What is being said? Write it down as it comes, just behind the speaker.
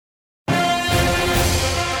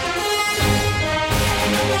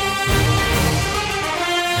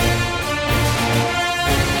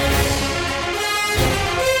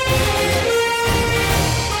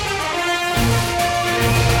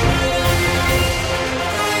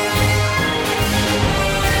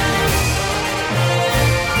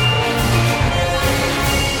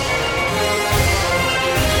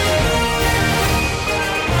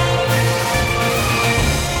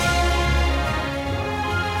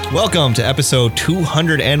Welcome to episode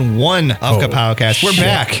 201 of Kapowcast. We're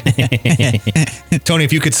back. Tony,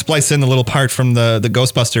 if you could splice in the little part from the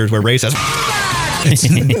Ghostbusters where Ray says,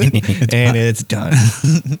 and it's done.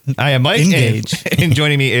 I am Mike. Engage. And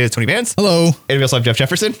joining me is Tony Vance. Hello. And we also have Jeff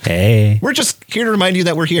Jefferson. Hey. We're just here to remind you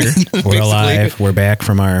that we're here. We're alive. We're back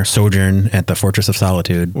from our sojourn at the Fortress of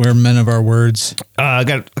Solitude. We're men of our words. I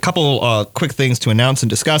got a couple quick things to announce and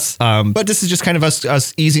discuss, but this is just kind of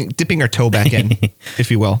us dipping our toe back in,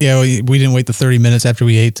 if you will. Yeah, we didn't wait the 30 minutes after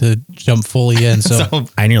we ate to jump fully in. So,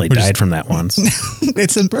 I nearly died from that once.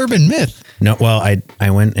 it's an urban myth. No, well,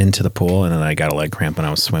 I went into the pool and then I got a leg cramp when I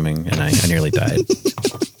was swimming and I nearly died.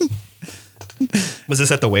 Was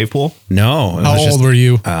this at the wave pool? No. How old were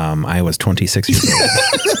you? I was 26 years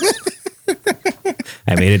old.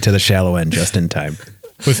 I made it to the shallow end just in time.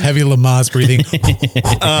 With heavy Lamaze breathing.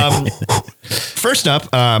 First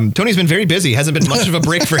up, Tony's been very busy. Hasn't been much of a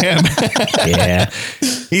break for him. Yeah.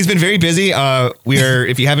 He's been very busy. We are,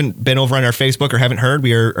 if you haven't been over on our Facebook or haven't heard,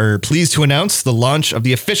 we are pleased to announce the launch of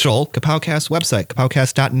the official Kapowcast website,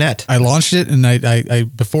 kapowcast.net. I launched it, and I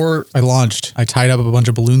before I launched, I tied up a bunch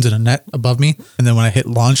of balloons in a net above me, and then when I hit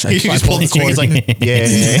launch, I Just pulled the string. He's like, yeah.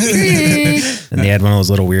 And they had one of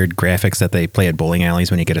those little weird graphics that they play at bowling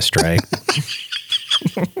alleys when you get a strike.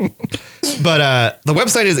 But the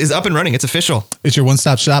website is up and running. It's official. It's your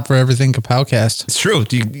one-stop shop for everything Kapowcast. It's true.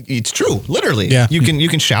 It's true. Literally. Yeah. You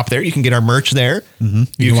can shop there. You can get our merch there. Mm-hmm.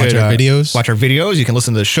 You can watch our videos. Watch our videos. You can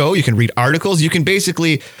listen to the show. You can read articles. You can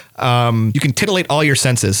basically you can titillate all your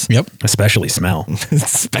senses. Yep. Especially smell.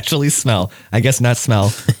 Especially smell. I guess not smell.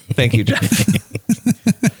 Thank you, Jeff.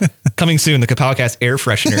 Coming soon, the Kapowcast air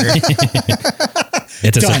freshener.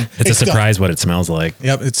 It's a It's surprise what it smells like.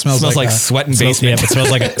 Yep. It smells Smells like sweat and basement. It smells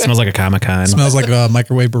like a Comic-Con. Smells like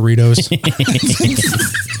microwave burritos.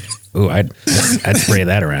 Ooh, I'd spray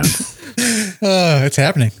that around. It's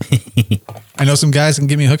happening. I know some guys can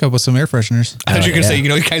get me a hookup with some air fresheners. I thought you were going to yeah. say, you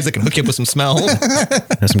know, you guys that can hook you up with some smell.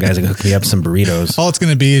 There's some guys that can hook me up some burritos. All it's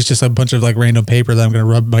going to be is just a bunch of like random paper that I'm going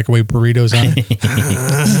to rub microwave burritos on.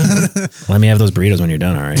 Let me have those burritos when you're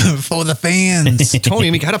done, all right? For the fans.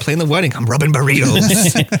 Tony, we got to play in the wedding. I'm rubbing burritos.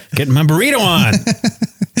 Getting my burrito on.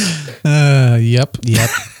 Yep.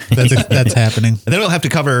 That's happening. And then we'll have to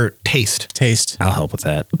cover taste. Taste. I'll help with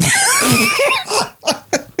that.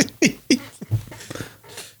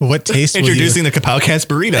 What taste? Introducing the Kapowcast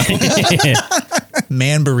burrito.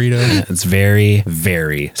 Man burrito. It's very,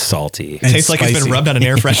 very salty. And Tastes like it's been spicy. rubbed on an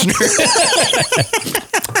air freshener.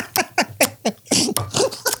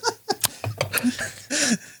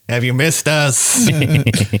 Have you missed us?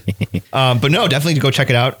 But no, definitely go check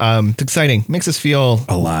it out. It's exciting. Makes us feel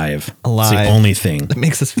Alive. Alive. It's the only thing. It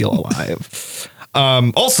makes us feel alive.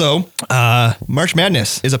 Also, March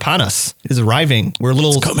Madness is upon us. It is arriving. We're a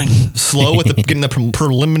little slow with getting the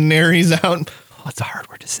preliminaries out. Oh, that's a hard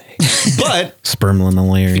word to say. But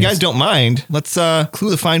Spermlinolary. if you guys don't mind, let's clue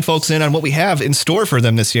the fine folks in on what we have in store for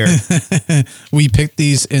them this year. We picked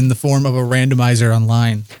these in the form of a randomizer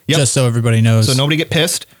online, just so everybody knows. So nobody get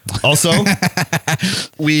pissed. Also,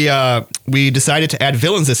 we decided to add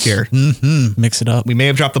villains this year. Mix it up. We may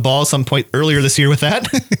have dropped the ball some point earlier this year with that,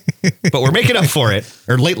 but we're making up for it,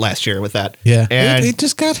 or late last year with that. Yeah. And It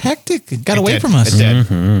just got hectic. It got away did. from us. It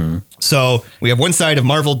did. So we have one side of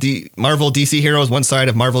Marvel DC heroes, one side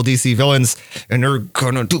of Marvel DC villains, and they're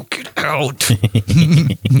gonna duke it out.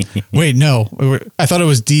 Wait, no. I thought it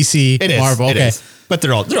was DC It is. Marvel. It Okay. is. But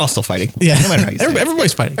they're all still fighting. Yeah. No matter how you say it.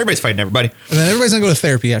 Everybody's fighting. Everybody's fighting everybody. And then everybody's going to go to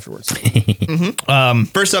therapy afterwards.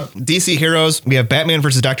 First up, DC heroes. We have Batman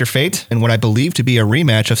versus Dr. Fate, and what I believe to be a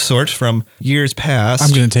rematch of sorts from years past.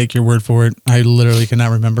 I'm going to take your word for it. I literally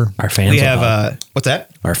cannot remember. Our fans we will have help. what's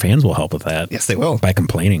that? Our fans will help with that. Yes, they will. By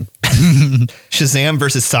complaining. Shazam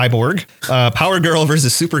versus Cyborg, Power Girl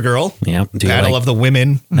versus Supergirl. Yep. Battle of the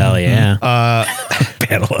Women. Hell yeah.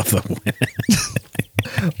 Battle of the Women.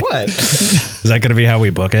 What? Is that going to be how we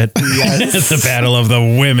book it? Yes. It's the Battle of the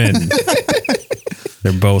Women.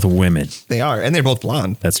 They're both women. They are, and they're both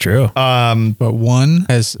blonde. That's true. But one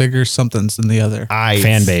has bigger somethings than the other.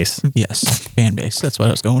 Fan base. Yes, fan base. That's what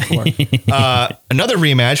I was going for. Another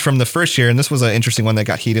rematch from the first year, and this was an interesting one that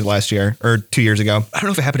got heated last year, or 2 years ago. I don't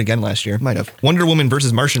know if it happened again last year. Might have. Wonder Woman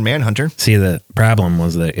versus Martian Manhunter. See, the problem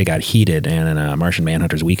was that it got heated and Martian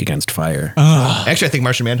Manhunter's weak against fire. Actually, I think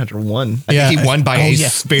Martian Manhunter won. I think he won by a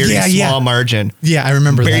very small margin. Yeah, I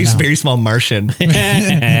remember Very, that now. very small Martian.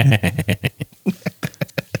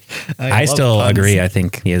 I still agree. I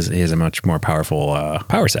think he has a much more powerful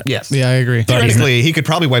power set. Yes. Yeah, I agree. Theoretically, he could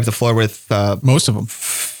probably wipe the floor with Most of them.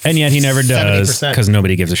 And yet he never does 70%. because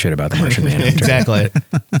nobody gives a shit about the Martian Manhunter. Exactly.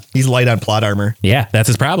 He's light on plot armor. Yeah, that's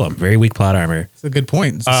his problem. Very weak plot armor. It's a good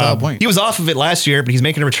point. It's a solid point. He was off of it last year, but he's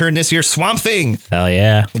making a return this year. Swamp Thing Hell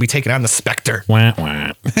yeah. will be taking on the Spectre. Wah,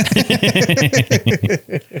 wah.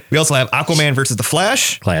 We also have Aquaman versus the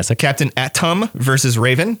Flash. Classic. Captain Atom versus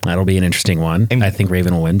Raven. That'll be an interesting one. I think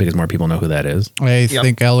Raven will win because more people know who that is. I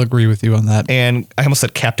think I'll agree with you on that. And I almost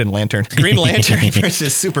said Captain Lantern. Green Lantern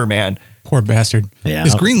versus Superman. Poor bastard. Yeah.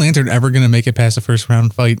 Is Green Lantern ever going to make it past the first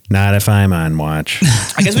round fight? Not if I'm on watch.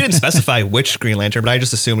 I guess we didn't specify which Green Lantern, but I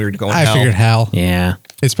just assumed we were going I Hal. figured Hal. Yeah.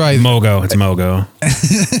 It's probably Mogo. It's Mogo.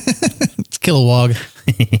 it's Kilowog.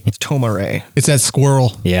 It's Tomare. It's that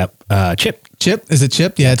squirrel. Yep. Chip. Chip? Is it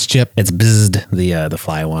Chip? Yeah, it's Chip. It's Bizzed, the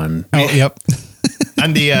fly one. Oh, yep.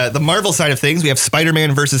 On the Marvel side of things, we have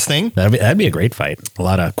Spider-Man versus Thing. That'd be a great fight. A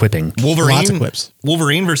lot of quipping. Wolverine. Lots of quips.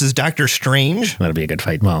 Wolverine versus Doctor Strange. That'd be a good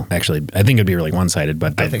fight. Well, actually, I think it'd be really one-sided,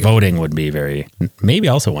 but the think- voting would be maybe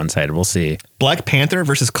also one-sided. We'll see. Black Panther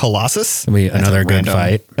versus Colossus. It'll be That's another a good random-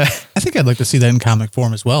 fight. I think I'd like to see that in comic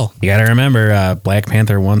form as well. You got to remember, Black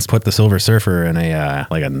Panther once put the Silver Surfer in a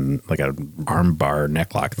like a arm bar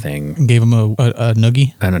necklock thing, And gave him a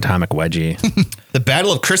noogie. an atomic wedgie. The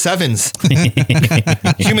Battle of Chris Evans.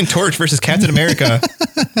 Human Torch versus Captain America.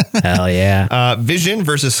 Hell yeah! Vision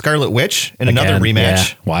versus Scarlet Witch in another Again,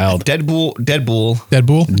 rematch. yeah, wild. Deadpool. Deadpool.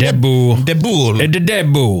 Deadpool. Deadpool.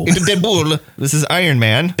 Deadpool. It's Deadpool. This is Iron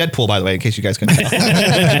Man. Deadpool, by the way, in case you guys couldn't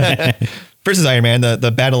tell. Versus Iron Man,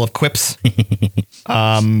 the battle of quips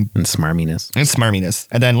And smarminess, and smarminess.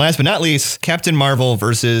 And then last but not least, Captain Marvel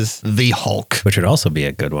versus the Hulk. which would also be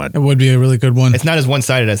a good one. It would be a really good one. It's not as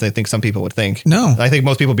one-sided as I think some people would think. No. I think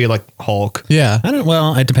most people would be like Hulk. Yeah.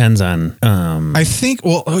 Well, it depends on. I think,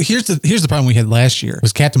 well, here's the problem we had last year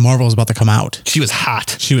was Captain Marvel was about to come out. She was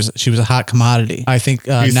hot. She was a hot commodity. I think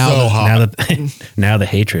He's now so the- hot. Now that now the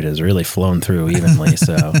hatred has really flown through evenly.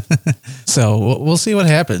 So so we'll see what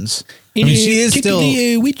happens. I mean, she is still.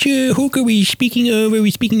 which Hulk are we speaking of? Are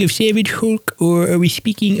we speaking of Savage Hulk, or are we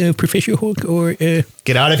speaking of Professor Hulk, or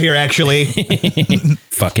Get out of here, actually.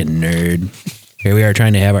 fucking nerd? Here we are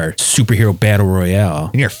trying to have our superhero battle royale,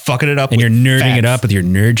 And you're fucking it up. and you're with nerding it facts. up with your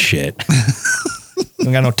nerd shit.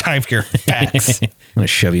 I got no time for your facts. I'm gonna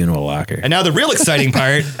shove you into a locker. And now the real exciting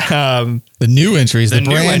part. The new entries, the New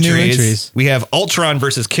brand new entries. We have Ultron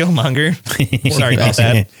versus Killmonger. Sorry about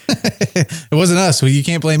that. It wasn't us. Well, you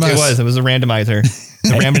can't blame us. It was a randomizer.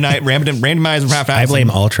 Randomizer. I blame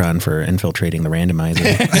Ultron for infiltrating the randomizer.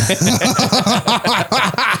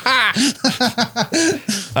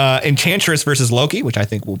 Enchantress versus Loki, which I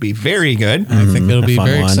think will be very good. I think it'll a be fun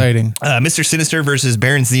very one. exciting. Mr. Sinister versus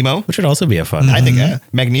Baron Zemo. Which would also be a fun. I think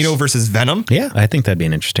Magneto versus Venom. Yeah, I think that'd be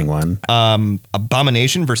an interesting one.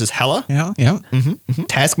 Abomination versus Hela. Yeah, yeah.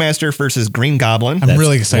 Taskmaster versus Green Goblin. I'm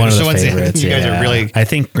really excited. One of the Someone's- favorites. you guys are really- I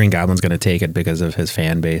think Green Goblin's going to take it because of his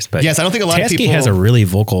fan base. But Yes, I don't think a lot of Tasky people- has a really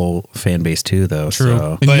vocal fan base too, though. True.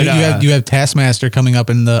 So. And But, you have Taskmaster coming up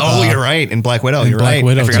in the. You're right. In Black Widow. in You're Black right.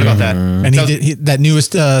 Widow I forgot too. about that. And So, that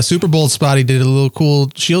newest Super Bowl spot, he did a little cool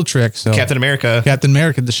shield trick. So Captain America. Captain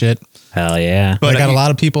America, the shit. Hell yeah. But I got a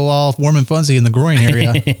lot of people all warm and fuzzy in the groin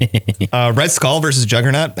area. Red Skull versus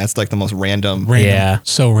Juggernaut. That's like the most random. Random. Yeah.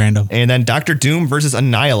 So random. And then Doctor Doom versus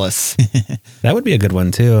Annihilus. That would be a good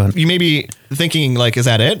one too. You may be thinking, like, is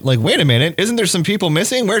that it? Like, wait a minute. Isn't there some people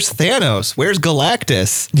missing? Where's Thanos? Where's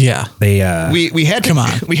Galactus? Yeah. They We had to Come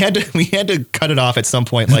on. we had to cut it off at some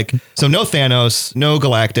point. Like, so no Thanos, no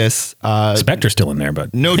Galactus, Spectre's still in there,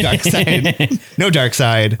 but no Darkseid, no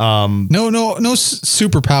Darkseid. No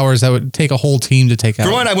superpowers that would take a whole team to take out.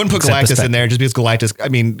 For one, I wouldn't put Except the Galactus in Spectre. there just because Galactus. I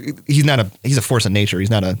mean, he's a force of nature. He's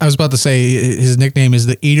not a. I was about to say his nickname is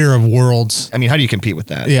the Eater of Worlds. I mean, how do you compete with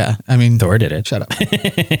that? Yeah, I mean, Thor did it. Shut up.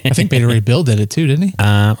 I think Beta Ray Bill did it too, didn't he?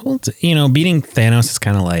 Well, beating Thanos is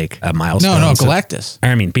kind of like a milestone. No, So- Galactus.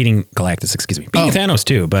 I mean, beating Galactus, excuse me. Beating Oh. Thanos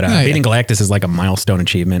too, but Yeah, beating Galactus is like a milestone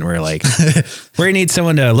achievement where like, we need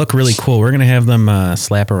someone to look really cool. We're going to have them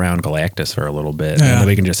slap around Galactus for a little bit. Yeah. And then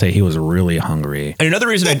we can just say he was really hungry. And another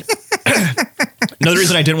reason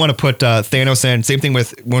I didn't want to put Thanos in. Same thing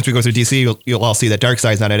with once we go through DC, you'll all see that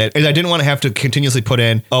Darkseid's not in it. Is I didn't want to have to continuously put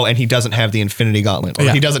in. Oh, and he doesn't have the Infinity Gauntlet, or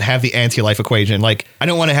Yeah. he doesn't have the anti-life equation. Like, I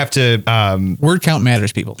don't want to have to. Word count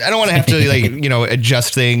matters, people. I don't want to have to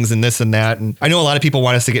adjust things and this and that. And I know a lot of people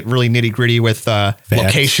want us to get really nitty gritty with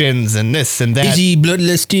locations and this and that. he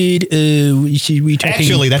bloodlusted? Should we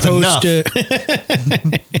Actually, that's enough.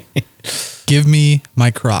 Give me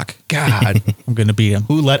my croc. God, I'm gonna beat him.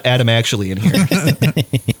 who let Adam actually in here?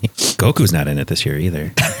 Goku's not in it this year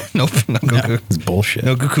either. Nope, no Goku. It's bullshit.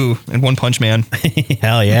 No Goku and One Punch Man.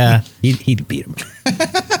 Hell yeah. He'd beat him.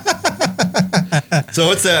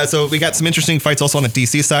 So we got some interesting fights also on the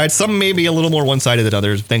DC side. Some may be a little more one-sided than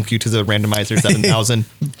others. Thank you to the randomizer 7000.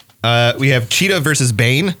 We have Cheetah versus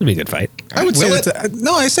Bane. It'd be a good fight. I would say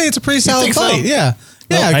I say it's a pretty solid think so? fight. Yeah.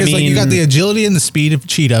 Well, Yeah, because like you got the agility and the speed of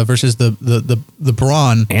Cheetah versus the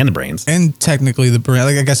brawn And the brains. and technically the brain.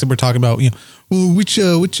 Like I guess we're talking about well, which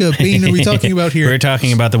Bane are we talking about here? We're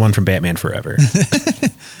talking about the one from Batman Forever.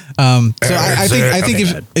 So I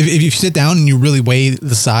think if you sit down and you really weigh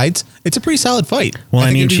the sides, it's a pretty solid fight. Well, I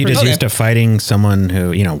mean, it'd be Cheetah's pretty- used to fighting someone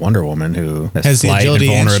who, Wonder Woman, who Has the slight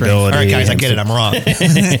agility and strength. vulnerability. All right, guys, I and get it. I'm wrong.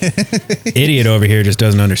 Idiot over here just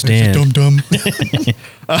doesn't understand. Dumb.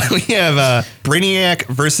 We have Brainiac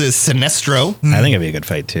versus Sinestro. I think it'd be a good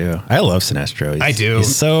fight too. I love Sinestro. I do.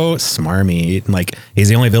 He's so smarmy. Like he's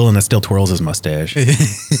the only villain that still twirls his mustache.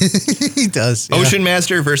 He does. Yeah. Ocean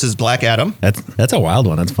Master versus Black Adam. That's a wild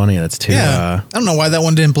one. That's funny. That's too. Yeah. I don't know why that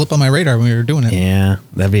one didn't blip on my radar when we were doing it. Yeah,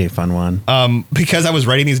 that'd be a fun one. Because I was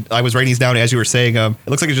writing these down as you were saying. It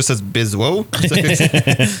looks like it just says Bizwo.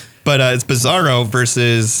 But it's Bizarro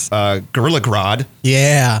versus Gorilla Grodd.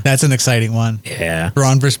 Yeah, that's an exciting one. Yeah.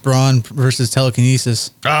 Brawn versus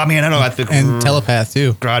telekinesis Oh man, I don't know. I think and telepath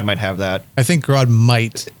too. Grodd might have that. I think Grodd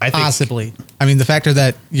might I think- possibly. I mean, the factor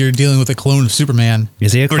that you're dealing with a clone of Superman.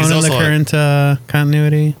 Is he a But he's clone in the also current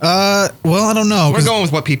continuity? Well, I don't know. We're 'cause going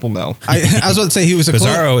with what people know. I was about to say he was a clone.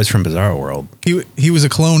 Bizarro is from Bizarro World. He was a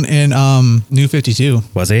clone in New 52.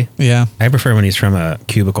 Was he? Yeah. I prefer when he's from a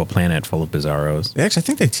cubicle planet full of Bizarros. Actually, I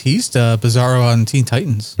think they teased Bizarro on Teen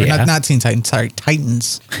Titans. Or Yeah. not Teen Titans. Sorry,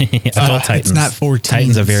 Titans. Adult Titans. It's not for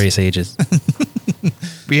Titans of teens. various ages.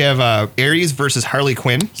 We have Ares versus Harley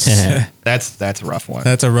Quinn. That's a rough one.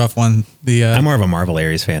 That's a rough one. I'm more of a Marvel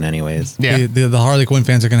Ares fan, anyways. Yeah. The Harley Quinn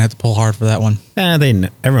fans are gonna have to pull hard for that one.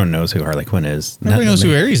 Everyone knows who Harley Quinn is. Everybody knows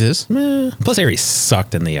who Ares is. Plus, Ares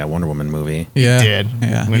sucked in the Wonder Woman movie. Yeah. Did.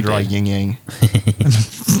 Yeah. We draw yin yang.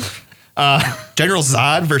 General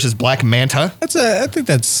Zod versus Black Manta. I think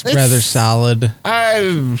that's rather solid.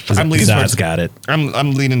 I'm leaning Zod's towards. got it.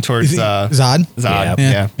 I'm leaning towards Zod? Zod.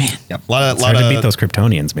 Yeah. Yeah. Yep. A lot It's hard to beat of those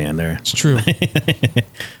Kryptonians, man. It's true.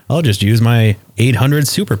 I'll just use my 800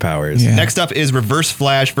 superpowers, Yeah. Next up is Reverse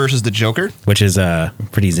Flash versus the Joker. which is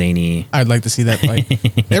pretty zany. I'd like to see that fight.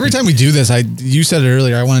 Every time we do this, you said it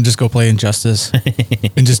earlier, I want to just go play Injustice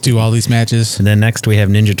and just do all these matches. And then next we have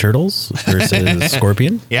Ninja Turtles versus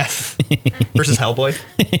Scorpion. Yes. Versus Hellboy.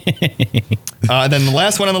 Then the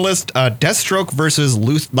last one on the list, Deathstroke versus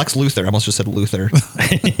Lex Luthor. I almost just said Luthor.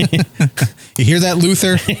 You hear that,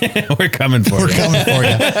 Luther? We're coming for We're you. coming for you.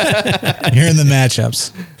 You're in the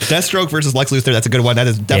matchups. Deathstroke versus Lex Luthor. That's a good one. That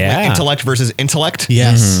is definitely Yeah. intellect versus intellect.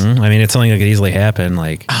 Yes. I mean, it's something that could easily happen.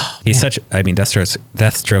 Like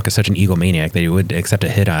Deathstroke is such an egomaniac that he would accept a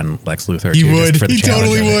hit on Lex Luthor. He too, just would. for the He challenge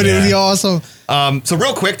totally of it. would. It would be Yeah. awesome. So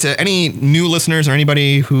real quick, to any new listeners or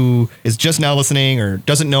anybody who is just now listening or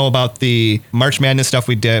doesn't know about the March Madness stuff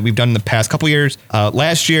we've done in the past couple years,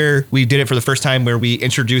 last year we did it for the first time where we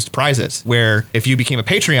introduced prizes, where if you became a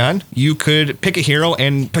Patreon, you could pick a hero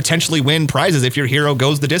and potentially win prizes if your hero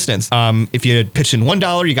goes the distance. If you had pitched in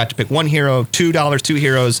 $1, you got to pick one hero, $2, 2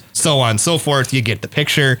 heroes, so on and so forth. You get the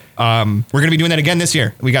picture. We're going to be doing that again this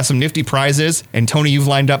year. We got some nifty prizes, and Tony, you've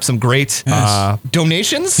lined up some great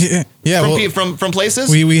donations from places.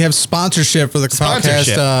 We have sponsorship for the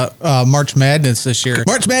podcast March Madness this year.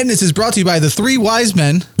 March Madness is brought to you by the Three Wise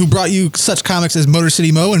Men, who brought you such comics as Motor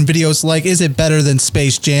City Mo and videos like Is It Better Than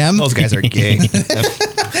Space Jam? Those guys are gay.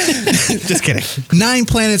 Just kidding. 9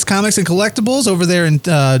 Planets Comics and Collectibles over there in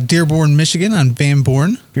Dearborn, Michigan on Van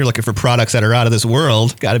Born. If you're looking for products that are out of this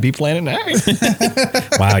world, got to be Planet 9.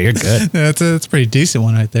 Wow, you're good. That's a pretty decent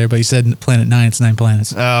one right there, but you said Planet 9, it's 9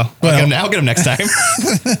 planets. Oh, I'll get them next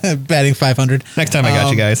time. Batting 500. Next time I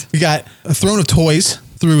got you guys. We got a Throne of Toys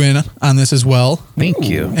threw in on this as well. Thank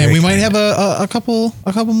you. And we might have a couple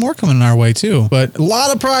more coming our way too. But a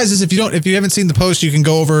lot of prizes. If you haven't seen the post, you can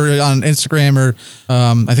go over on Instagram or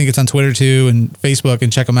I think it's on Twitter too and Facebook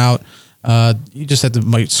and check them out. You just have to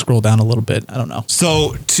might scroll down a little bit. I don't know.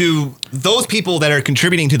 So to those people that are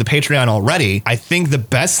contributing to the Patreon already, I think the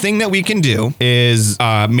best thing that we can do is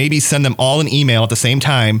maybe send them all an email at the same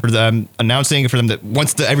time for them announcing for them that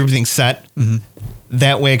once everything's set. Mm-hmm.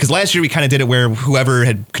 That way, because last year we kind of did it where whoever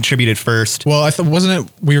had contributed first. Well, I thought wasn't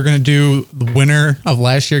it we were going to do the winner of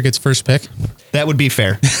last year gets first pick? That would be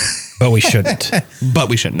fair. But we shouldn't. But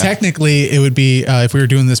we shouldn't. No. Technically, it would be if we were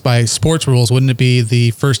doing this by sports rules. Wouldn't it be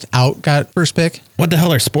the first out got first pick? What the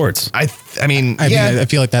hell are sports? I mean, I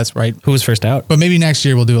feel like that's right. Who was first out? But maybe next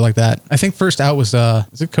year we'll do it like that. I think first out was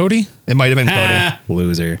is it Cody? It might have been Cody.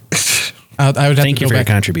 Loser. I would have Thank to you go for your back.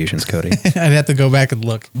 contributions, Cody. I'd have to go back and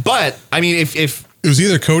look. But I mean, if It was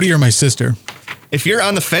either Cody or my sister. if you're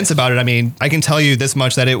on the fence about it, I mean, I can tell you this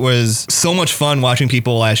much, that it was so much fun watching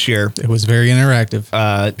people last year It was very interactive.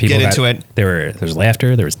 People get got- into it. There was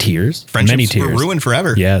laughter. There was tears. Many Friendships tears. were ruined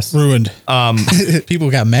forever. Yes. Ruined. People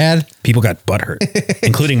got mad. People got butthurt,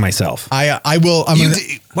 including myself. I will. I'm gonna,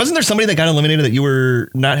 Wasn't there somebody that got eliminated that you were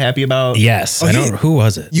not happy about? Yes. I don't. Who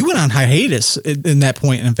was it? you went on hiatus in that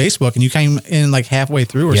point in Facebook, and you came in like halfway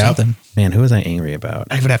through or Yep. something. Man, who was I angry about?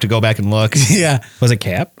 I would have to go back and look. Yeah, Was it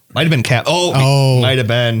Cap? Might have been Cap. Oh. Might have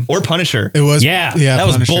been. Or Punisher. it was. Yeah. That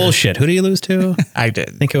was Punisher. bullshit. Who did you lose to? I I did.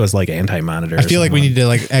 think it was like Anti-Monitor. I feel like we need to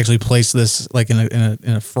like actually place this like in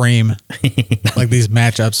a frame, like these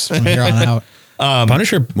matchups from here on out.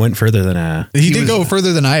 Punisher went further than He did go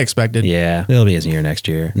further than I expected. Yeah, it'll be his year next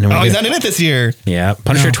year. No, Oh, he's not in it this year. Yeah,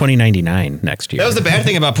 Punisher 2099 next year. That was the bad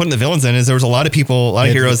thing about putting the villains in, is there was a lot of people, a lot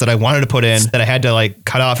of heroes that I wanted to put in that I had to like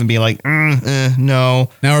cut off and be like, no.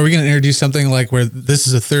 Now, are we going to introduce something like where this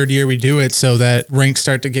is the third year we do it, so that ranks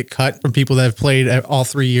start to get cut from people that have played all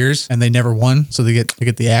 3 years and they never won, so they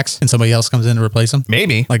get the axe and somebody else comes in to replace them,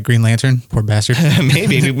 Maybe. like Green Lantern, poor bastard.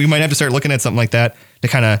 Maybe we might have to start looking at something like that to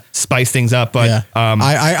kind of spice things up. But Yeah,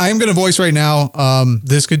 I am going to voice right now.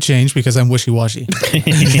 This could change because I'm wishy washy.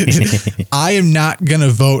 I am not going to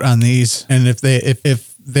vote on these, and if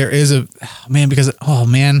there is a because you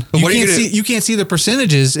what are you gonna- you can't see the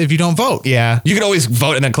percentages if you don't vote. yeah, you can always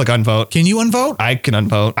vote and then click unvote. Can you unvote? I can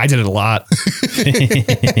unvote. I did it a lot.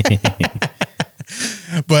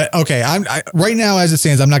 But okay, right now as it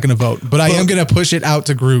stands, I'm not going to vote, but I am going to push it out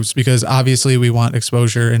to groups because obviously we want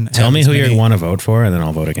exposure and Tell have me as who many- you want to vote for, and then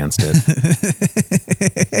I'll vote against it.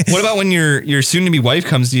 What about when your soon to be wife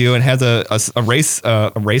comes to you and has a race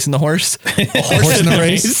in the horse, a horse in the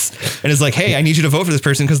race? and is like, hey, I need you to vote for this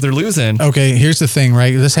person because they're losing. Okay, here's the thing,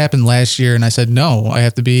 right? This happened last year, and I said no. I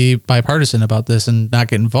have to be bipartisan about this and not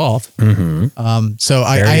get involved. So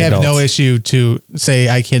I have no adults. issue to say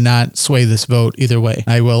I cannot sway this vote either way.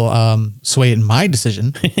 I will sway it in my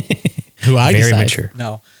decision. Who I Very decide. mature.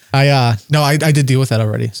 No, I did deal with that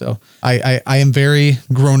already. So I am very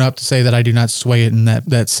grown up to say that I do not sway it in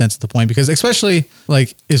that sense at the point, because especially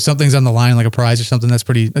like if something's on the line, like a prize or something, that's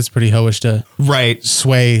pretty hoish to Right.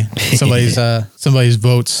 sway somebody's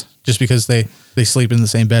votes just because they sleep in the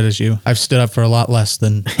same bed as you. I've stood up for a lot less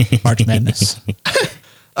than March Madness.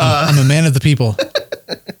 I'm a man of the people.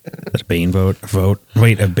 That's a Bane vote.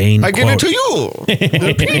 Wait, a Bane. I give it quote. to you,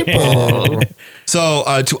 the people. So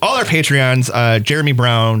to all our Patreons, Jeremy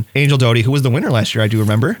Brown, Angel Doty, who was the winner last year, I do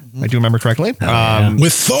remember correctly. yeah.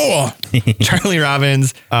 With Thor. Charlie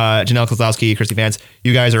Robbins, Janelle Kozlowski, Christy Vance,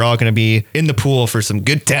 you guys are all going to be in the pool for some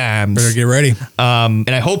good times. Better get ready. And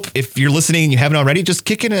I hope if you're listening and you haven't already, just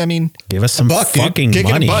kick in. I mean, Give us some buck, dude. fucking Kick in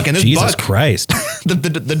a money. buck, and this Jesus buck- Christ.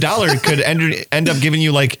 the dollar could end up giving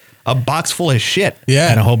you like a box full of shit.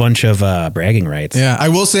 Yeah. And a whole bunch of bragging rights. Yeah, I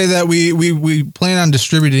will say that we plan on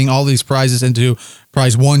distributing all these prizes into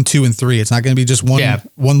prize 1, 2, and 3. It's not going to be just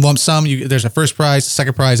one lump sum. There's a first prize, a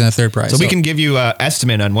second prize, and a third prize. So we can give you an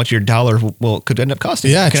estimate on what your dollar could end up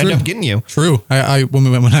costing. Yeah, could true. end up getting you. True.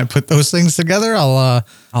 When I put those things together, I'll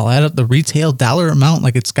add up the retail dollar amount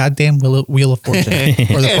like it's goddamn Wheel of Fortune,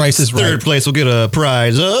 or the price is Third right. place will get a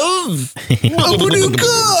prize of A new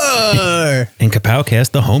car, And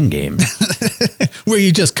Kapowcast, the home game. where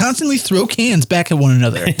you just constantly throw cans back at one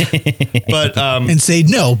another But and say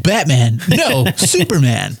no, Batman, no,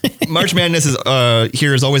 Superman. March Madness is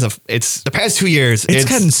here is always it's the past 2 years. It's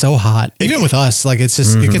gotten so hot, even with us. Like it's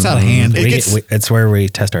just it gets out of hand. It's where we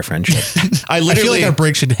test our friendship. I I feel literally like our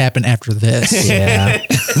break should happen after this. Yeah.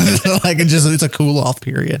 Like it's a cool off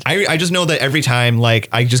period. I just know that every time, like,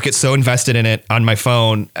 I just get so invested in it on my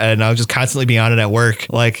phone, and I'll just constantly be on it at work.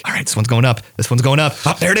 Like, all right, this one's going up. This one's going up.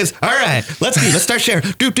 Oh, there it is. All right, let's start sharing.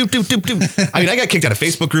 Doop, doop, doop, doop, doop. I mean, I got kicked out of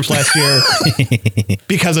Facebook groups last year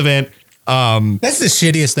because of it. That's the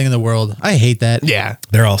shittiest thing in the world. I hate that. Yeah.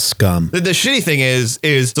 They're all scum. The shitty thing is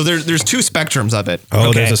so there's two spectrums of it. Oh,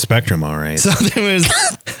 okay? there's a spectrum, all right. So there was,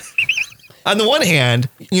 on the one hand,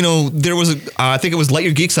 there was I think it was Light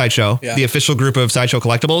Your Geek Sideshow, the official group of Sideshow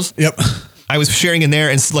Collectibles. Yep. I was sharing in there,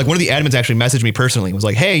 and like one of the admins actually messaged me personally. Was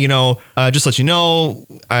like, "Hey, just to let you know,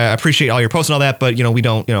 I appreciate all your posts and all that, but we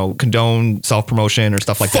don't, condone self promotion or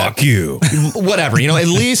stuff like that. Fuck you. Whatever. At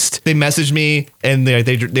least they messaged me, and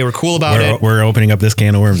they were cool about it. We're opening up this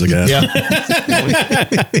can of worms again. Yeah.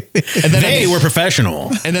 And then they were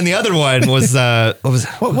professional. And then the other one was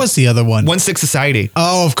What was the other one? 1/6 Society.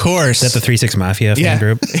 Oh, of course. That's the 3-6 Mafia fan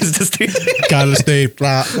group. It's just Gotta stay.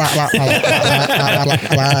 Blah, blah, blah, blah, blah, blah,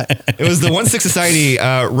 blah. it was the 1/6 Society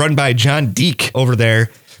run by John Deek over there.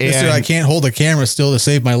 Mister, I can't hold a camera still to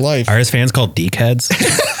save my life. Are his fans called Deek heads?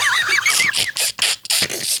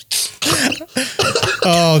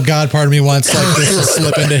 Oh God, part of me wants like this to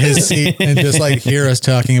slip into his seat and just like hear us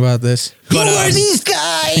talking about this. But, Who are these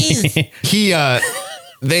guys? He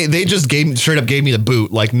they just straight up gave me the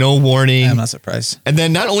boot, like no warning. I'm not surprised. And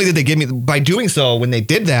then not only did they give me, by doing so, when they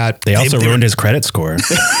did that, They also ruined his credit score.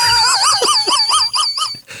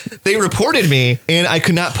 They reported me, and I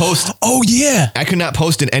could not post. Oh yeah. I could not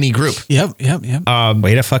post in any group. Yep.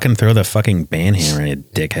 Way to fucking throw the fucking ban hammer, you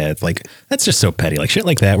dickhead. Like, that's just so petty. Like, shit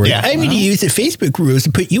like that. Where Yeah. I'm going to use the Facebook rules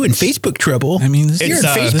to put you in Facebook trouble. I mean, this, It's, you're in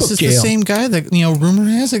Facebook this is the jail. same guy that, rumor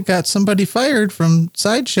has it got somebody fired from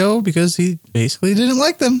Sideshow because he basically didn't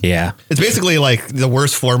like them. Yeah. It's basically like the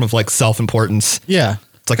worst form of like self-importance. Yeah.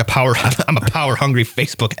 It's like I'm a power hungry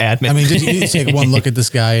Facebook admin. I mean, you take one look at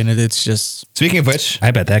this guy and it's just, speaking of which,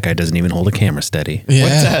 I bet that guy doesn't even hold a camera steady.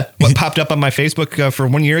 yeah. what popped up on my Facebook for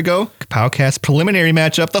 1 year ago? Powcast preliminary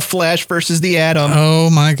matchup: The Flash versus the Atom.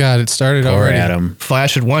 Oh my God. It started Poor already. Adam.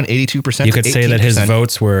 Flash had won 82%. You could say that his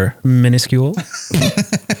votes were minuscule.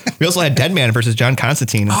 We also had Deadman versus John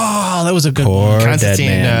Constantine. Oh, that was a good Poor one. dead Constantine.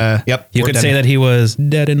 man. Yep. You poor could dead say man. that he was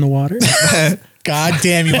dead in the water. God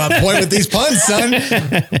damn, you on point with these puns, son.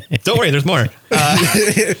 Don't worry, there's more.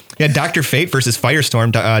 Yeah, Dr. Fate versus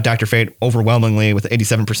Firestorm. Dr. Fate overwhelmingly with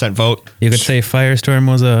 87% vote. You could say Firestorm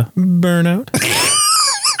was a burnout.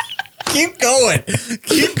 Keep going.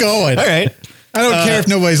 Keep going. All right. I don't care if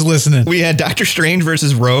nobody's listening. We had Doctor Strange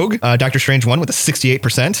versus Rogue. Doctor Strange won with a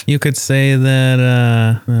 68%. You could say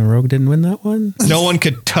that Rogue didn't win that one. No one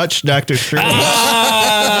could touch Doctor Strange.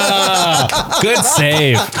 Good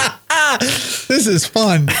save. This is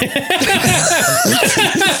fun.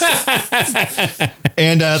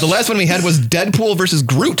 And the last one we had was Deadpool versus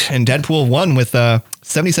Groot. And Deadpool won with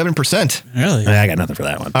 77%. Really? I got nothing for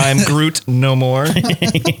that one. I'm Groot no more. I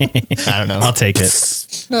don't know. I'll take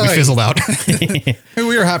it. We fizzled out.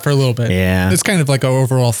 We were hot for a little bit. Yeah. It's kind of like our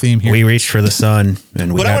overall theme here. We reached for the sun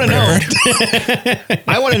and we What I got want burned. to know,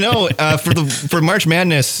 I want to know for March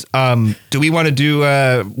Madness, do we want to do?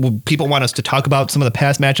 Will people want us to talk about some of the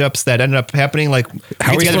past matchups that ended up happening? Like,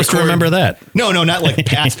 How are we supposed to remember that? No, not like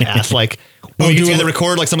past. Like when we get together,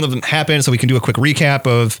 record like some of them happen, so we can do a quick recap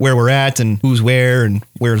of where we're at and who's where and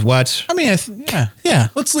where's what. I mean, yeah.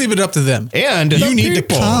 Let's leave it up to them. And You need to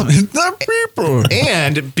comment. The people.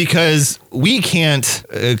 and because we can't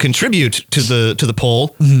contribute to the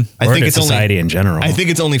poll, I Or think to it's society only in general. I think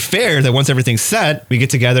it's only fair that once everything's set, we get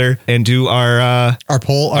together and do our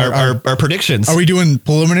Poll. our predictions. Are we doing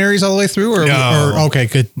preliminaries all the way through? No. Or okay,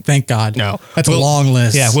 good. Thank God. No, That's a long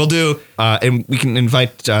list. Yeah, we'll do, and we can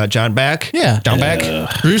invite John back. Yeah. John back.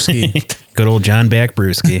 Brewski, Good old John Back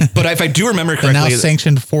Brewski. But if I do remember the now correctly,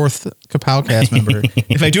 sanctioned fourth Kapowcast member.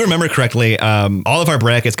 if I do remember correctly, all of our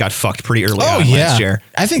brackets got fucked pretty early on last year.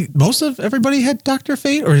 I think most of everybody had Dr.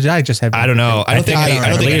 Fate, or did I just have? I don't know. I don't think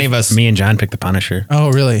any of us. Me and John picked the Punisher.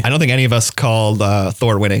 Oh, really? I don't think any of us called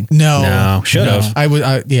Thor winning. No, should have. I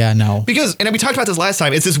would. Yeah, no. Because, and we talked about this last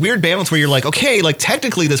time, it's this weird balance where you're like, okay, like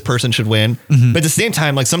technically this person should win, but at the same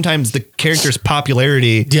time, like sometimes the character's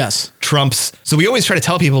popularity Yes. trumps. So we always try to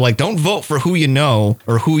tell people like, don't vote for who you know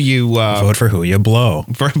or who you Vote for who you blow.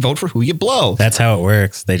 vote for who you blow. That's how it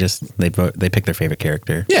works. They vote. They pick their favorite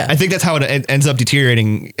character. Yeah. I think that's how it ends up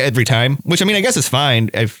deteriorating every time. Which I mean, I guess is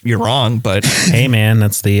fine if you're wrong, but Hey man,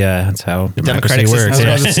 that's how democracy Democratic works. I was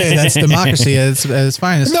about Yeah. to say that's democracy at its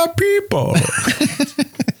finest. The people.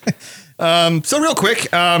 so real quick,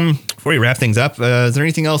 before we wrap things up, is there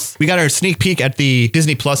anything else? We got our sneak peek at the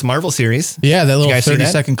Disney Plus Marvel series. Yeah, that little guys see that?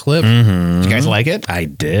 30-second clip. Did you guys like it? I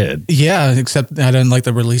did. Yeah, except I didn't like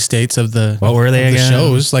the release dates of the What were they of the again?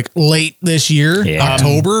 shows. Like late this year, Yeah.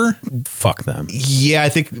 October. Fuck them. Yeah, I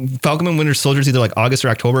think Falcon and Winter Soldier is either like August or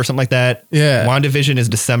October or something like that. Yeah. WandaVision is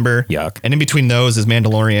December. Yuck. And in between those is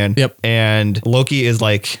Mandalorian. Yep. And Loki is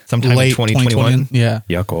like sometime Late in 2021. Yeah.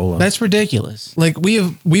 Yuckola. That's ridiculous. Like we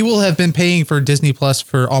will have been paying for Disney Plus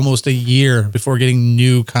for almost a year before getting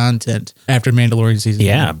new content after Mandalorian season.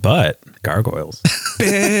 yeah, but gargoyles.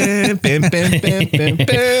 Bam, bam, bam, bam, bam,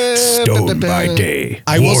 bam, Stone by bam. day,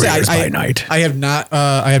 I will say warriors I by night. I have not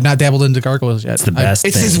dabbled into gargoyles yet. It's the best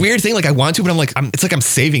It's thing. this weird thing. Like I want to, but I'm like, it's like I'm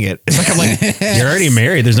saving it. It's like I'm like, You're already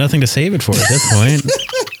married. There's nothing to save it for at this point.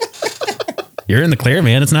 You're in the clear,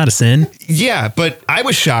 man. It's not a sin. yeah, but I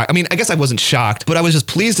was shocked. I mean, I guess I wasn't shocked, but I was just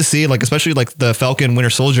pleased to see, like, especially like the Falcon Winter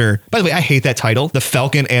Soldier. By the way, I hate that title, the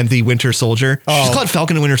Falcon and the Winter Soldier. Just call it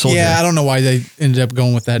Falcon and Winter Soldier. Yeah, I don't know why they ended up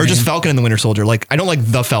going with that. Or just name. Falcon and the Winter Soldier. Like, I don't like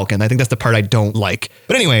the Falcon. I think that's the part I don't like.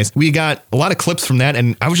 But anyways, we got a lot of clips from that.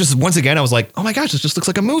 And I was just, once again, I was like, oh my gosh, this just looks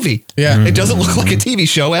like a movie. Yeah. It doesn't look like a TV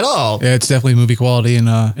show at all. Yeah, it's definitely movie quality in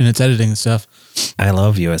its editing and stuff. I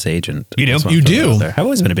love U.S. Agent. You do? Just wanna You throw that do? out there. I've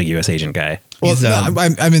always been a big U.S. Agent guy. Well, He's,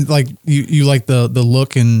 I mean, like you like the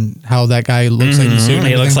look and how that guy looks like in the suit. and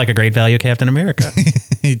He looks everything? like a great value Captain America.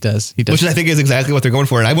 He does. He does. which I think is exactly what they're going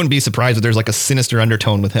for. And I wouldn't be surprised if there's like a sinister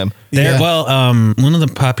undertone with him. There, Yeah. well, one of the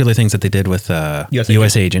popular things that they did with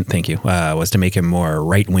US Agent, thank you, was to make him more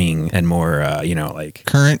right wing and more, like.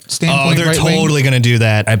 Current Oh, standpoint. they're right wing? totally going to do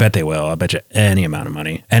that. I bet they will. I bet you any amount of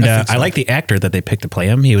money. And I think so. I like the actor that they picked to play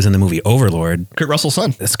him. He was in the movie Overlord. Kurt Russell's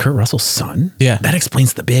son. That's Kurt Russell's son. Yeah. that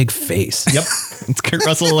explains the big face. Yep. It's Kurt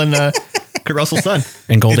Russell and Kurt Russell's son.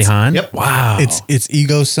 And Goldie Hawn. Yep. Wow. It's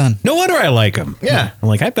Ego's son. no wonder I like him. Yeah. I'm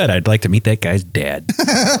like, I bet I'd like to meet that guy's dad.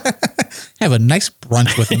 Have a nice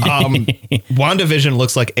brunch with him. WandaVision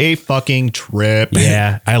looks like a fucking trip.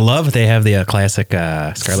 Yeah, I love they have the classic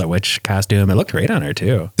Scarlet Witch costume. It looked great on her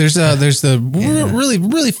too. There's the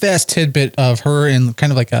really fast tidbit of her in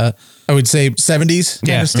kind of like a, I would say 70s kind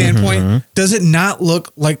Yeah. of standpoint. Does it not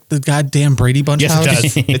look like the goddamn Brady Bunch Yes, house? it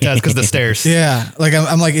does. It does because the stairs. Yeah, like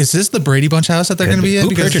I'm like, is this the Brady Bunch house that they're going to be in? Who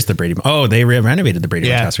Because purchased the Brady? Oh, they renovated the Brady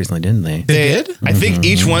Bunch Yeah. house recently, didn't they? they did. I think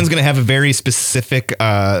each one's going to have a very specific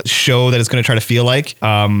show that it's going to try to feel like.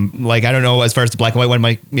 Like, I don't know, as far as the black and white one,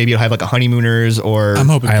 maybe it'll have like a Honeymooners or I'm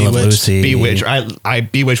hoping I Love Bewitched. Lucy. Bewitched. I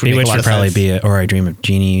Bewitched would make a Bewitched lot would of probably sense. be or I Dream of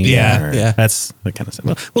Jeannie. Yeah. or- Yeah. That's the kind of stuff.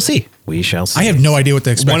 Well, we'll see. We shall see. I have no idea what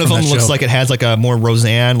to expect. One of from them that looks show. like it has like a more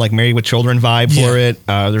Roseanne, like Married with Children vibe for Yeah. it.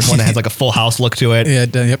 There's one that has like a Full House look to it.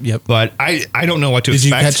 Yeah, yep. But I don't know what to Did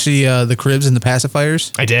you expect. catch the cribs and the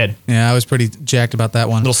pacifiers? I did. Yeah, I was pretty jacked about that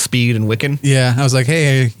one. Little Speed and Wiccan. Yeah, I was like,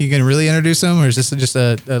 hey, are you gonna really introduce them, or is this just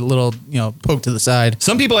a little poke to the side?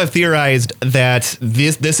 Some people have theorized that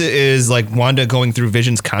this is like Wanda going through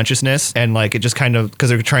Vision's consciousness, and like it just kind of, because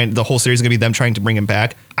they're trying, the whole series is gonna be them trying to bring him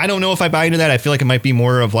back. I don't know if I buy into that. I feel like it might be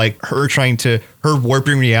more of like her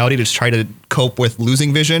warping reality to try to cope with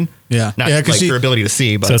losing Vision. Yeah. Not Yeah, 'cause like her ability to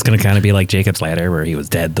see, but So it's going to kind of be like Jacob's Ladder, where he was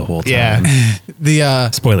dead the whole time. yeah. The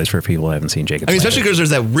Spoilers for people who haven't seen Jacob's I mean, Ladder. especially because there's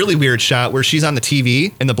that really weird shot where she's on the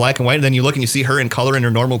TV in the black and white, and then you look and you see her in color in her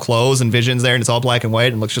normal clothes, and Vision's there, and it's all black and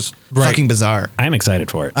white, and looks just Right. fucking bizarre. I'm excited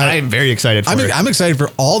for it. I'm very excited for it. I'm excited for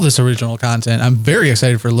all this original content. I'm very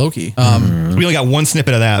excited for Loki. We only got one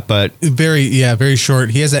snippet of that, but Very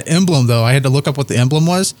short. He has that emblem though. I had to look up what the emblem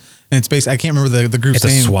was, and it's based. I can't remember the group's It's a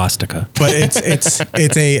name, swastika. but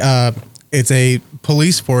it's a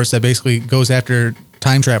police force that basically goes after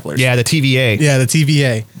time travelers. yeah, the TVA. Yeah, the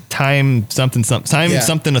TVA. Time something Yeah.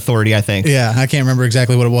 something authority, I think. Yeah, I can't remember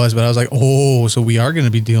exactly what it was, but I was like, oh, so we are going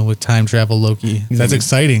to be dealing with time travel Loki. That's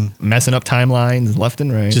exciting. Messing up timelines left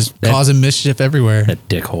and right. Just causing mischief everywhere. That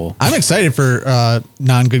dickhole. I'm excited for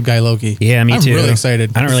non-good guy Loki. Yeah, me I'm too. really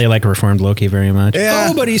excited. I don't really like reformed Loki very much. Yeah.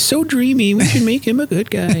 Oh, but he's so dreamy. We should make him a good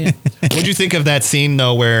guy. What'd you think of that scene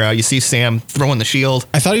though, where you see Sam throwing the shield?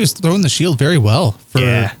 I thought he was throwing the shield very well.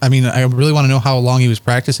 Yeah. I mean, I really want to know how long he was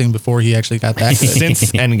practicing before he actually got back to it.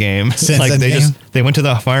 Since Endgame, Since like Endgame. they went to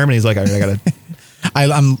the farm and he's like, all right, I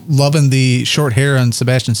gotta, I'm loving the short hair on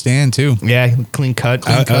Sebastian Stan too. yeah, clean cut.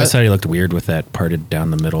 I always thought he looked weird with that parted down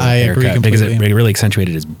the middle I agree haircut because it completely. really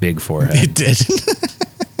accentuated his big forehead. It did.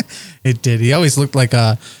 It did. He always looked like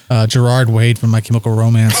Gerard Wade from My Chemical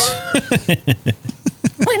Romance.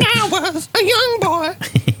 When I was a young boy.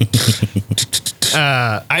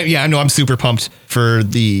 I know I'm super pumped for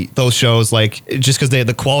those shows, like just because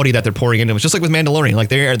the quality that they're pouring into them. It's just like with Mandalorian, like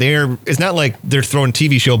they're it's not like they're throwing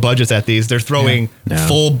TV show budgets at these. They're throwing No.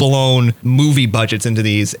 full blown movie budgets into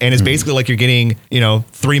these, and it's basically like you're getting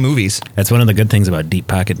 3 movies. That's one of the good things about Deep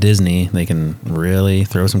Pocket Disney. They can really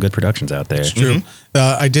throw some good productions out there. True.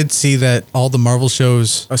 I did see that all the Marvel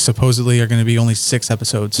shows supposedly are going to be only 6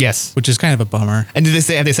 episodes. Yes. Which is kind of a bummer. And have they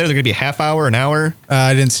said they're going to be a half hour, an hour?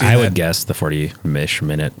 I didn't see I that. would guess the 40-ish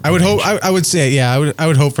minute. I would hope. I would say, yeah. I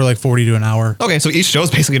would hope for like 40 to an hour. Okay, so each show is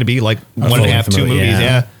basically going to be like 1.5, 2 movie, movies. yeah.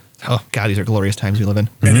 Yeah. Oh God, these are glorious times we live in.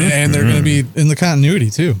 And they're going to be in the continuity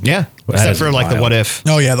too. Yeah. That Except is for like the wild. what if.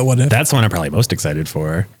 Oh yeah, the what if. That's the one I'm probably most excited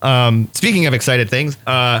for. Speaking of excited things,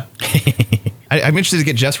 I'm interested to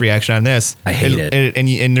get Jeff's reaction on this. I hate it.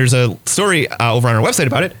 And there's a story over on our website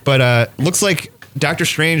about it, but looks like Doctor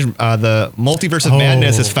Strange, the Multiverse of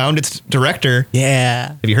Madness, has found its director. Yeah.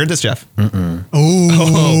 Have you heard this, Jeff?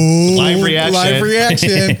 Oh, live reaction. Live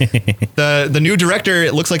reaction. The new director,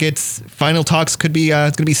 it looks like its final talks could be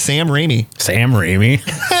it's going to be Sam Raimi. Sam Raimi.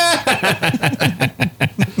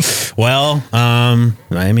 Well,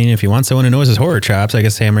 I mean, if you want someone who knows his horror chops, I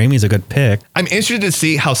guess Sam Raimi's a good pick. I'm interested to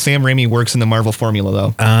see how Sam Raimi works in the Marvel formula, though,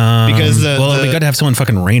 Because because it'd be good to have someone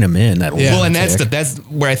fucking rein him in. That Yeah. well, and lunatic. that's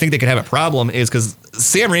where I think they could have a problem is because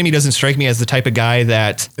Sam Raimi doesn't strike me as the type of guy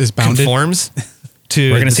that Is bounded? conforms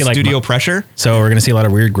to We're gonna the see, like, studio pressure. So we're gonna see a lot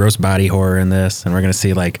of weird, gross body horror in this, and we're gonna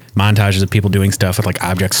see like montages of people doing stuff with like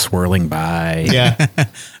objects swirling by. Yeah.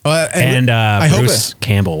 And I hope Bruce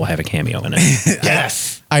Campbell will have a cameo in it.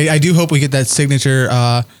 Yes. I do hope we get that signature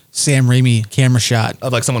Sam Raimi camera shot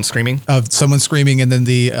Of like someone screaming. of someone screaming and then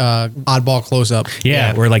the oddball close up.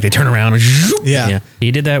 Yeah, where like they turn around. And Yeah.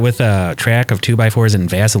 He did that with a track of 2x4s and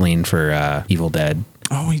Vaseline for Evil Dead.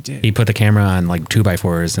 Oh, he did. He put the camera on like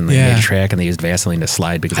 2x4s and they Yeah. made a track and they used Vaseline to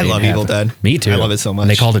slide because I they love didn't Evil have- Dead. Me too. I love it so much. And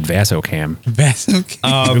they called it Vasocam,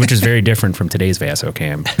 Okay. which is very different from today's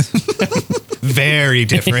Vasocam. Very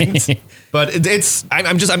different. But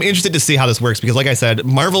I'm interested to see how this works because, like I said,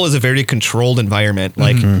 Marvel is a very controlled environment.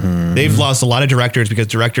 Like they've lost a lot of directors because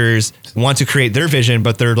directors want to create their vision,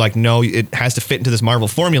 but they're like, no, it has to fit into this Marvel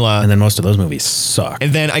formula. And then most of those movies suck.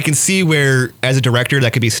 And then I can see where, as a director,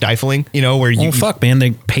 that could be stifling. You know, where you Oh fuck, man!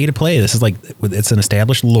 They pay to play. This is like it's an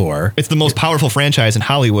established lore. it's the most powerful franchise in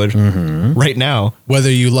Hollywood right now.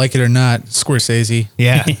 Whether you like it or not, Scorsese.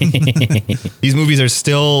 Yeah. These movies are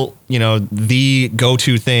still, you know, the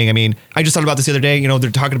go-to thing. I mean, I just thought about this the other day. You know,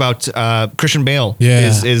 they're talking about Christian Bale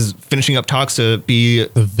Yeah. is finishing up talks to be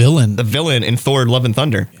The villain. the villain in Thor: Love and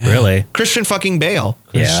Thunder. Really? Christian fucking Bale.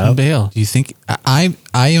 Christian Yeah. Bale. Do you think I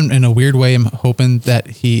am in a weird way am hoping that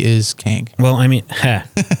he is Kang? Well, I mean,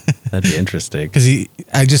 that'd be interesting. Because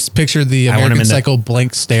I just pictured the I want him American in the- Psycho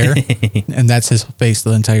blank stare, and that's his face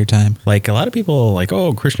the entire time. Like a lot of people, like,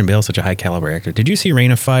 oh, Christian Bale's such a high caliber actor. Did you see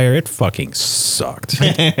Reign of Fire? It fucking sucked.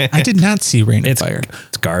 I did not see Rain of It's Fire,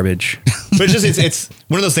 it's garbage. But it's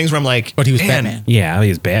one of those things where I'm like, but he was man, Batman. Yeah, he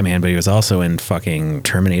was Batman, but he was also in fucking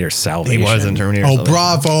Terminator Salvation. He was in Terminator. Oh, Salvation.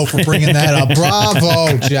 bravo for bringing that up.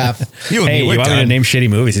 Bravo, Jeff. You and Hey, me, you we're want me to done. name shitty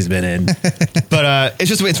movies he's been in? But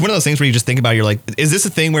it's one of those things where you just think about it, you're like, is this a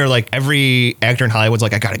thing where like every actor in Hollywood's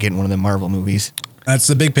like, I gotta get in one of them Marvel movies? That's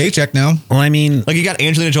the big paycheck now. Well, I mean, Like you got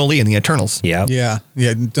Angelina Jolie in the Eternals. yeah. Yeah.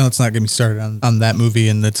 Let's not get me started on that movie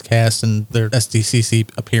and its cast and their SDCC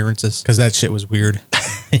appearances because that shit was weird.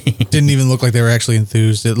 Didn't even look like they were actually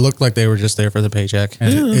enthused. It looked like they were just there for the paycheck.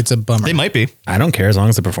 And it's a bummer. They might be. I don't care as long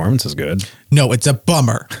as the performance is good. No, it's a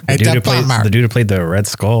bummer. It's a bummer. The dude who played the Red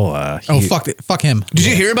Skull. Fuck him. Did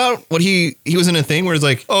you hear about what he was in a thing where it's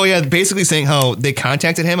like, oh yeah, basically saying how they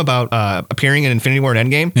contacted him about appearing in Infinity War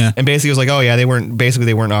and Endgame. Yeah. And basically was like, oh yeah, they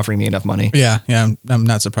weren't offering me enough money. Yeah. I'm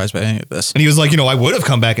not surprised by any of this. And he was like, you know, I would have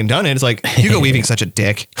come back and done it. It's like, Hugo Weaving's such a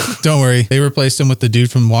dick. Don't worry. They replaced him with the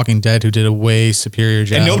dude from Walking Dead who did a way superior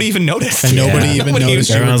job. And nobody even noticed. And nobody even noticed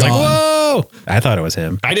you Everyone were was like, gone. whoa. I thought it was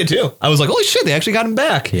him. I did too. I was like, holy shit, they actually got him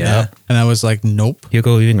back. Yeah. And I was like, nope.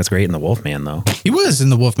 Hugo Weaving was great in The Wolfman, though. He was in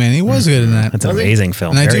The Wolfman. He was good in that. That's an amazing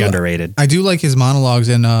film. And I Very do- underrated. I do like his monologues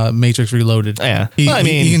in Matrix Reloaded. Yeah. He, Well, I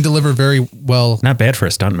mean- he can deliver very well. Not bad for a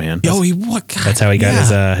stuntman. Yo, what? God, That's how he got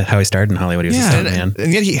yeah. his how he started in Hollywood. He was Yeah. a stuntman.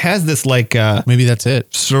 And yet he has this like Maybe that's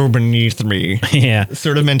it. so beneath me Yeah.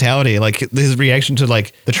 sort of mentality. Like his reaction to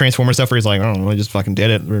like the Transformer stuff where he's like, oh, I just fucking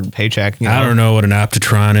did it. Or paycheck. You know? I don't know what an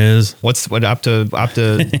Optitron is. What's what Opta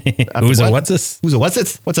Who's what? a what's this? Who's a what's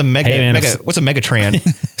it? What's a mega, Hey, man, mega if- what's a Megatron?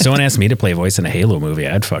 Someone asked me to play voice in a Halo movie.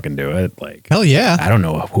 I'd fucking do it. Like, Hell yeah. I don't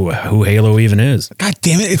know who Halo even is. God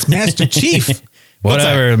damn it. It's Master Chief.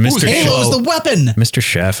 Whatever, Who's Mr. Halo? Halo's the weapon. Mr.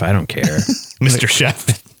 Chef. I don't care. Mr.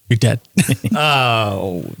 Chef. You're dead.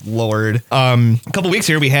 Oh Lord. A couple weeks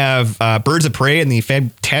here we have Birds of Prey and the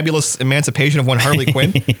Fabulous Emancipation of One Harley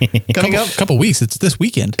Quinn coming up. Couple weeks. It's this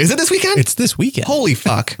weekend. Is it this weekend? It's this weekend. Holy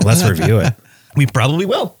fuck. Let's review it. We probably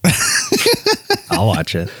will. I'll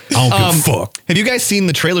watch it. I don't give a fuck. Have you guys seen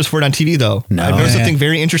the trailers for it on TV though? No. I've noticed Yeah. something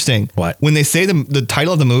very interesting. What? When they say the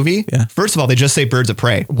title of the movie, Yeah. first of all, they just say Birds of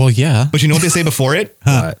Prey. Well, yeah. But you know what they say before it?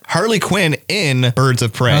 What? Harley Quinn in Birds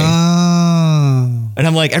of Prey. Oh. And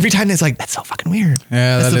I'm like, every time it's like, that's so fucking weird.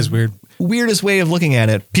 Yeah, That's that the is weird. Weirdest way of looking at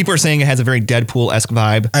it. People are saying it has a very Deadpool-esque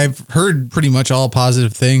vibe. I've heard pretty much all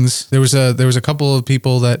positive things. There was a couple of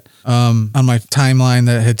people that on my timeline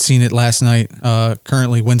that had seen it last night,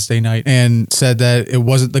 currently Wednesday night, and said that it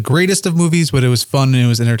wasn't the greatest of movies, but it was fun and it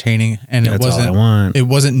was entertaining, and That's all I want. it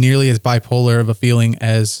wasn't nearly as bipolar of a feeling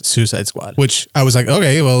as Suicide Squad. Which I was like,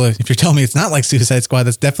 okay, well, if you're telling me it's not like Suicide Squad,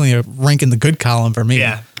 that's definitely a rank in the good column for me.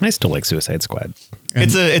 I still like Suicide Squad.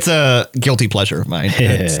 It's a guilty pleasure of mine.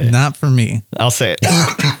 It's not for me. I'll say it.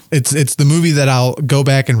 It's the movie that I'll go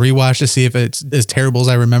back and rewatch to see if it's as terrible as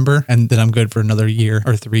I remember, and then I'm good for another year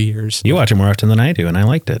or 3 years. You watch it more often than I do, and I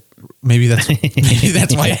liked it. Maybe that's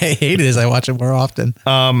why I hate it. Is I watch it more often.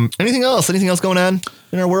 Anything else? Anything else going on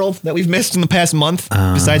in our world that we've missed in the past month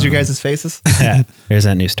besides your guys' faces? There's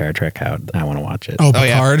that new Star Trek out. I want to watch it. Oh,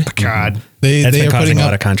 Picard. Picard. That's They been are causing putting a lot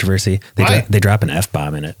of up. controversy. They drop an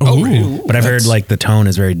F-bomb in it. Oh, really? But I've heard like the tone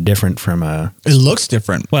is very different from It looks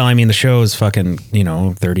different. well, I mean the show is fucking,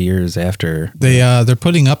 30 years after. They're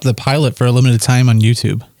putting up the pilot for a limited time on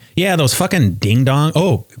YouTube. Yeah, those fucking ding dong.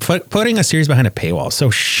 Oh, putting a series behind a paywall is so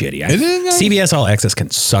shitty. It is? CBS All Access can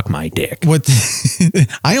suck my dick. What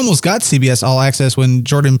I almost got CBS All Access when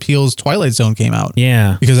Jordan Peele's Twilight Zone came out.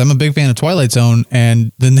 Yeah. Because I'm a big fan of Twilight Zone,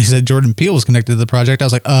 and then they said Jordan Peele was connected to the project. I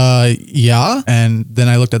was like, yeah. And then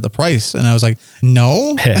I looked at the price, and I was like,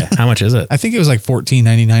 no. How much is it? I think it was like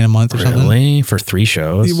 $14.99 a month or something. Really? For 3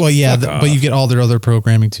 shows? Well, yeah, Fuck but you off. get all their other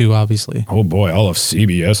programming too, obviously. Oh boy, all of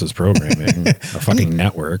CBS's programming. A fucking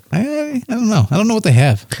network. I don't know. I don't know what they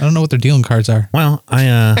have. I don't know what their dealing cards are. Well,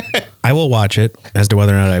 I will watch it. As to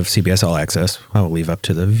whether or not I have CBS All Access, I will leave up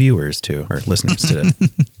to the viewers to or listeners to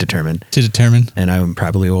determine. To determine. And I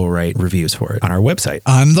probably will write reviews for it on our website.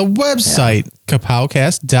 On the website,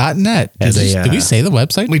 kapowcast.net. Did we say the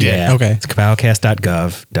website? We did. Yeah. Okay. It's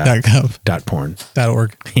kapowcast.gov. .porn.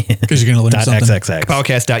 .org. Because you're going to learn something. .xxx.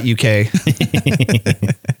 Kapowcast.uk.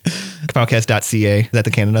 Kapowcast.ca. Is that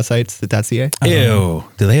the Canada sites? The .ca? Ew.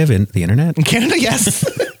 Do they have the internet? In Canada, yes.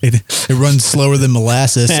 It runs slower than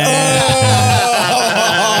molasses.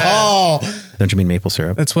 Oh! Don't you mean maple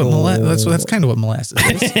syrup? That's what that's kind of what molasses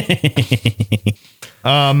is.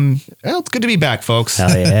 Well, it's good to be back, folks. Hell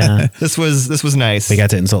yeah. This was nice. We got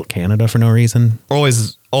to insult Canada for no reason.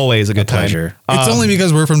 Always a good time. Pleasure. It's only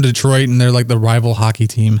because we're from Detroit and they're like the rival hockey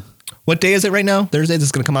team. What day is it right now? Thursday. This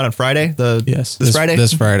is going to come out on Friday. Yes. This Friday.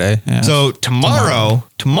 This Friday. Yeah. So tomorrow,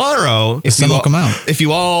 if sun you will all, come out. if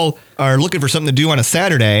you all are looking for something to do on a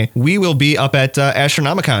Saturday, we will be up at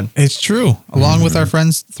Astronomicon. It's true. Along with our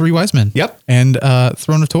friends, Three Wise Men. Yep. And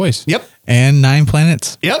Throne of Toys. Yep. And Nine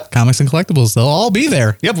Planets. Yep. Comics and Collectibles. They'll all be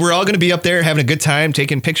there. Yep, we're all going to be up there having a good time,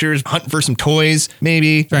 taking pictures, hunting for some toys,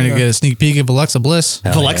 maybe. Trying to get a sneak peek of Alexa Bliss.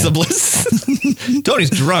 Hell Alexa yeah. Bliss.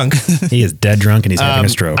 Tony's drunk. He is dead drunk and he's having a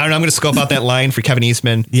stroke. I don't know. I'm going to scope out that line for Kevin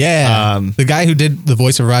Eastman. Yeah. The guy who did the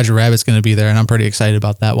voice of Roger Rabbit's going to be there, and I'm pretty excited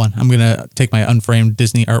about that one. I'm going to take my unframed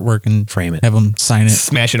Disney artwork and Frame it. have him sign it.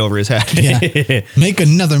 Smash it over his head. Yeah. Make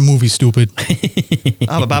another movie, stupid.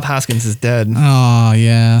 Oh, but Bob Hoskins is dead. Oh,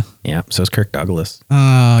 yeah. Yeah, so is Kirk Douglas.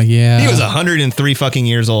 Oh, yeah. He was 103 fucking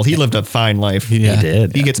years old. He lived a fine life. Yeah. He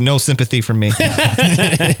did. He gets no sympathy from me.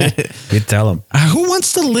 You'd tell him. Who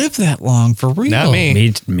wants to live that long for real? Not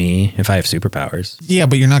me. Me, if I have superpowers. Yeah,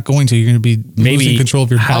 but you're not going to. You're going to be losing control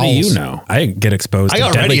of your How bowels. do you know? I get exposed I to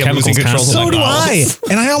already deadly am losing chemicals control of constantly. So do I. bowels.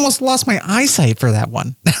 And I almost lost my eyesight for that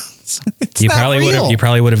one. It's You not probably would real. have. You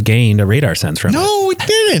probably would have gained a radar sense from it. No, it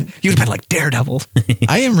didn't. You'd have been like Daredevil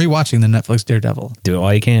I am rewatching the Netflix Daredevil. Do it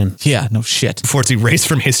while you can. Yeah, no shit. before it's erased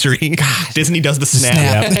from history. Disney does the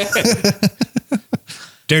snap.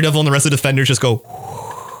 Daredevil and the rest of the Defenders just go,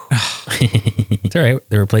 It's all right.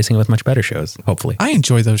 They're replacing it with much better shows. Hopefully. I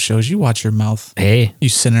enjoy those shows. You watch your mouth, Hey, you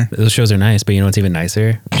sinner. those shows are nice, but you know what's even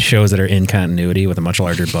nicer? Shows that are in continuity with a much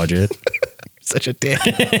larger budget. such a dick.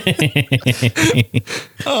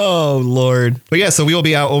 Oh, Lord. But yeah, so we will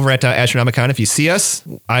be out over at Astronomicon. If you see us,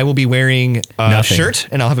 I will be wearing a Nothing. shirt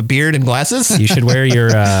and I'll have a beard and glasses. You should wear your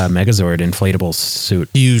Megazord inflatable suit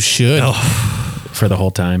You should. for the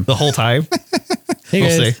whole time. The whole time. Hey,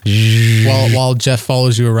 We'll guys. see. While Jeff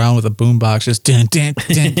follows you around with a boombox, just dun, dun,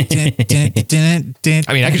 dun, dun, dun, dun, dun.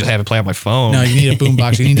 I mean, I could just have it play on my phone. No, you need a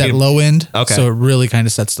boombox. You need that low end. Okay. So it really kind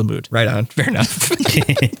of sets the mood. Right on. Fair enough.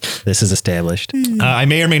 This is established. I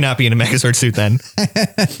may or may not be in a Megazord suit then.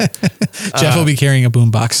 Jeff will be carrying a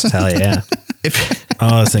boombox. Hell yeah. If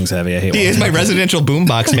Oh, this thing's heavy. I hate he is my walking. residential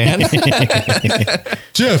boombox, man.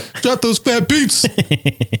 Jeff, drop those fat beats.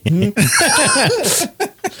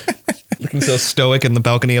 Looking so stoic in the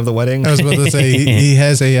balcony of the wedding. I was about to say he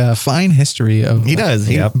has a fine history of He does.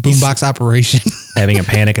 He, Yep. boombox operation. Having a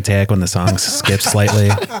panic attack when the song skips slightly.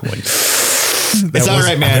 It's all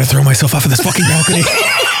right, man. throw myself off of this fucking balcony.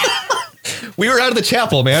 We were out of the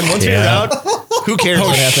chapel, man. Once we were Yeah. out, who cares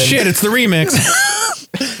what happened? Shit, it's the remix.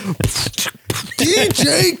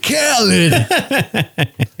 DJ Khaled.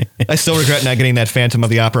 I still regret not getting that Phantom of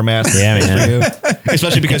the Opera mask. Yeah, man. for you.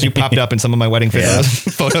 Especially because you popped up in some of my wedding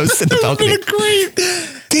photos in the balcony. Great.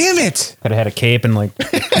 Damn it. Could have had a cape and like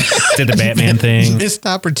did the Batman thing. Missed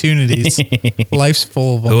opportunities. Life's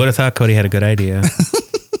full of Who them. would have thought Cody had a good idea?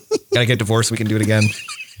 Gotta get divorced. We can do it again.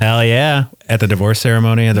 Hell yeah. At the divorce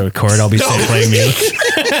ceremony at the court, I'll be playing music.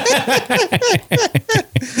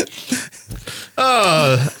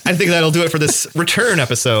 I think that'll do it for this return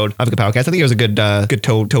episode of the podcast. I think it was a good toe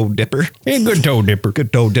dipper. Yeah, good toe dipper.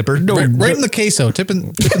 Good toe dipper. Right in the queso,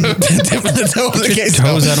 tipping the toe in the queso.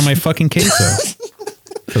 Toes out of my fucking queso.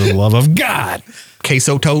 For the love of God.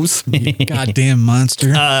 Queso toes. Goddamn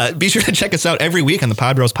monster. Be sure to check us out every week on the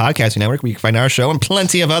Pod Bros Podcasting Network, where you can find our show and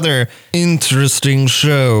plenty of other interesting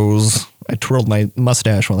shows. I twirled my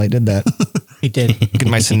mustache while I did that. He did. Get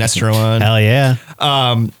my Sinestro on. Hell yeah.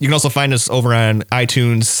 You can also find us over on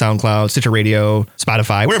iTunes, SoundCloud, Stitcher Radio,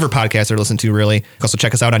 Spotify, wherever podcasts are listened to, really. You can also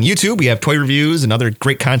check us out on YouTube. We have toy reviews and other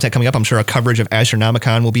great content coming up. I'm sure a coverage of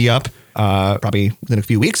Astronomicon will be up probably within a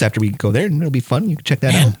few weeks after we go there, and it'll be fun. You can check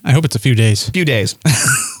that out. I hope it's a few days. Few days.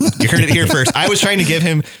 You heard it here first. I was trying to give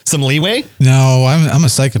him some leeway. No, I'm a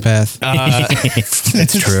psychopath.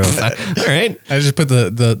 It's true. All right. I just put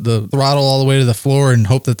the throttle all the way to the floor and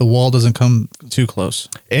hope that the wall doesn't come too close.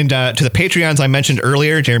 And to the Patreons I mentioned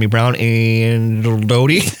earlier, Jeremy Brown and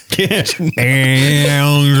Dodie,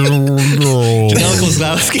 Janelle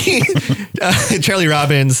Kozlowski, Charlie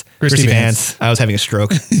Robbins, Christy Vance. I was having a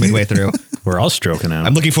stroke midway through. We're all stroking out.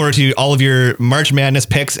 I'm looking forward to all of your March Madness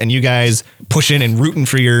picks and you guys pushing and rooting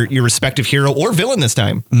for your respective hero or villain this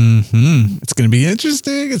time. It's going to be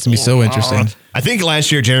interesting. It's going to be so interesting. I think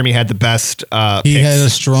last year Jeremy had the best He picks. had a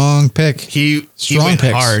strong pick. He Strong went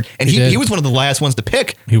picks. hard, and He he did. was one of the last ones to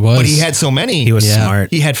pick. He was. but he had so many. He was Yeah. smart.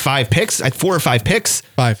 He had 5 picks, 4 or 5 picks.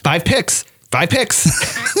 Five picks. 5 picks.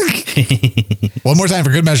 One more time for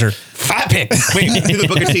good measure. 5 picks. Wait, do the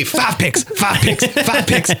Booker T. 5 picks. 5 picks. 5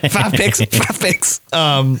 picks. 5 picks. 5 picks.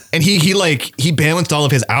 And he balanced all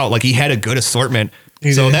of his out. Like he had a good assortment.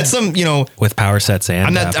 So did. that's some, With power sets and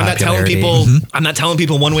I'm not telling popularity. people. I'm not telling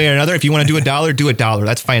people one way or another. If you want to do $1, do $1.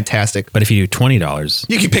 That's fantastic. But if you do $20,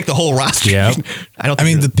 You can pick the whole roster. Yeah. I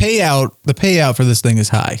mean, the payout for this thing is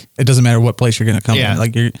high. It doesn't matter what place you're going to come Yeah. in.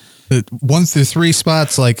 Like the 1 through 3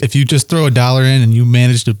 spots, like if you just throw $1 in and you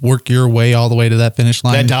manage to work your way all the way to that finish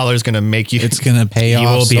line, that $1 is going to make you. it's going to pay you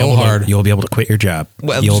off will be so able hard. you'll be able to quit your job.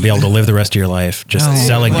 Well, You'll be able to live the rest of your life just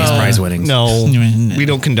selling these prize winnings. No, we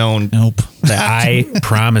don't condone. Nope. I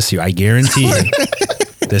promise you, I guarantee you,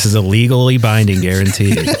 this is a legally binding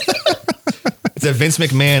guarantee. It's a Vince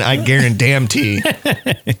McMahon. I guarantee.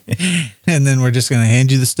 And then we're just going to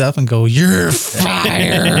hand you the stuff and go, you're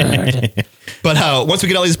fired. But once we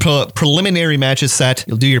get all these preliminary matches set,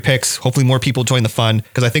 you'll do your picks. Hopefully more people join the fun,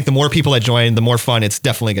 because I think the more people that join, the more fun it's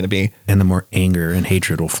definitely going to be. And the more anger and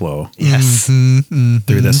hatred will flow Yes.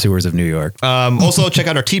 through the sewers of New York. Also, check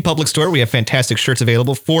out our TeePublic store. We have fantastic shirts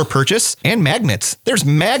available for purchase and magnets. There's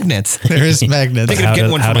magnets. There is magnets. Thinking of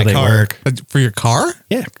getting one for my car. For your car?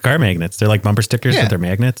 Yeah, car magnets. They're like bumper stickers, Yeah. but they're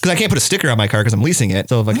magnets. Because I can't put a sticker on my car because I'm leasing it.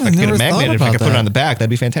 So if I could get never a magnet, thought if I about could put it that. on the back, that'd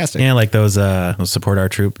be fantastic. Yeah, like those support our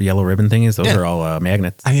troop yellow ribbon thingies. Those Yeah. are all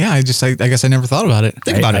magnets. Yeah, I guess I never thought about it.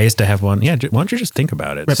 Think about I it. used to have one. Yeah, why don't you just think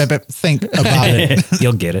about it? Think about it.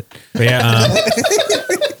 You'll get it. But yeah,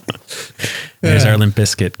 there's our Limp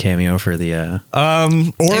Bizkit cameo for the.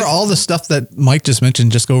 Or all the stuff that Mike just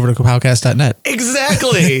mentioned, just go over to kapowcast.net.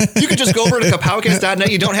 Exactly. You could just go over to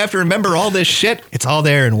kapowcast.net. You don't have to remember all this shit. It's all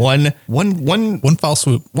there in one One foul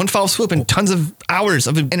swoop. foul swoop and tons of hours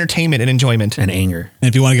of entertainment and enjoyment. And anger. And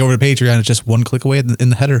if you want to go over to Patreon, it's just one click away in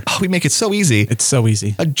the header. Oh, we make it so easy. It's so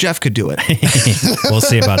easy. Jeff could do it. We'll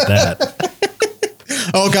see about that.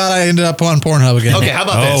 Oh, God, I ended up on Pornhub again. Okay, how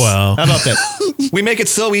about this? Oh, well. How about this? We make it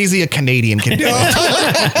so easy a Canadian can do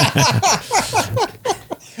it.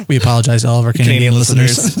 We apologize to all of our Canadian,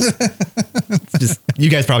 listeners. Just, you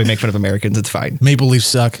guys probably make fun of Americans. It's fine. Maple Leaf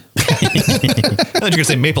suck. I thought you were going to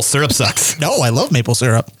say maple syrup sucks. No, I love maple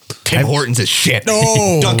syrup. Tim Hortons is shit.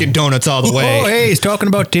 No. Dunkin' Donuts all the way. Oh, hey, he's talking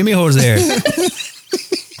about Timmy Hose there.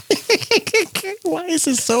 Why is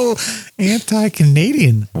this so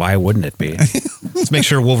anti-Canadian? Why wouldn't it be? Let's make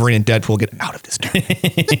sure Wolverine and Deadpool get out of this journey.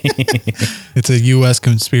 It's a U.S.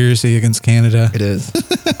 conspiracy against Canada. It is. So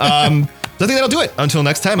I think that'll do it. Until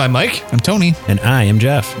next time, I'm Mike. I'm Tony. And I am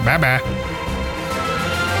Jeff. Bye-bye.